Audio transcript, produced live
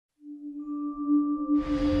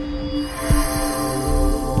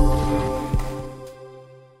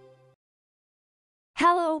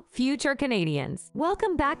future Canadians.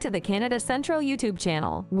 Welcome back to the Canada Central YouTube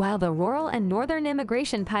channel. While the Rural and Northern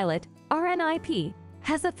Immigration Pilot, RNIP,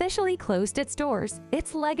 has officially closed its doors,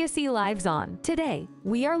 its legacy lives on. Today,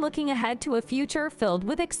 we are looking ahead to a future filled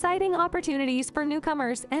with exciting opportunities for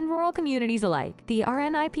newcomers and rural communities alike. The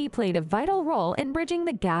RNIP played a vital role in bridging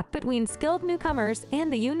the gap between skilled newcomers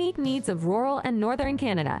and the unique needs of rural and northern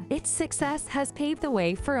Canada. Its success has paved the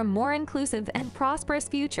way for a more inclusive and prosperous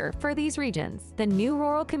future for these regions. The new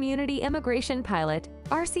Rural Community Immigration Pilot,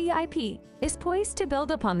 RCIP, is poised to build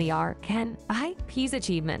upon the RCIP's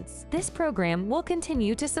achievements. This program will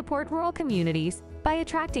continue to support rural communities by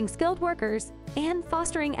attracting skilled workers and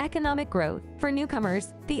fostering economic growth. For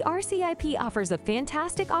newcomers, the RCIP offers a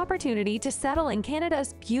fantastic opportunity to settle in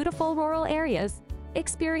Canada's beautiful rural areas,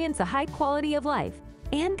 experience a high quality of life,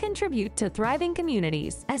 and contribute to thriving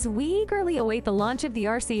communities. As we eagerly await the launch of the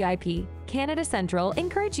RCIP, Canada Central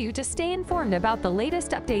encourage you to stay informed about the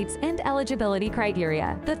latest updates and eligibility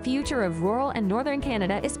criteria. The future of rural and northern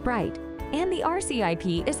Canada is bright, and the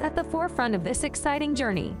RCIP is at the forefront of this exciting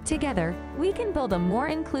journey. Together, we can build a more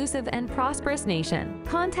inclusive and prosperous nation.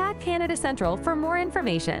 Contact Canada Central for more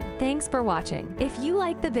information. Thanks for watching. If you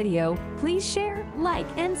like the video, please share, like,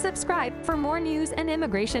 and subscribe for more news and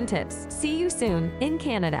immigration tips. See you soon in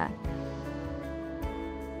Canada.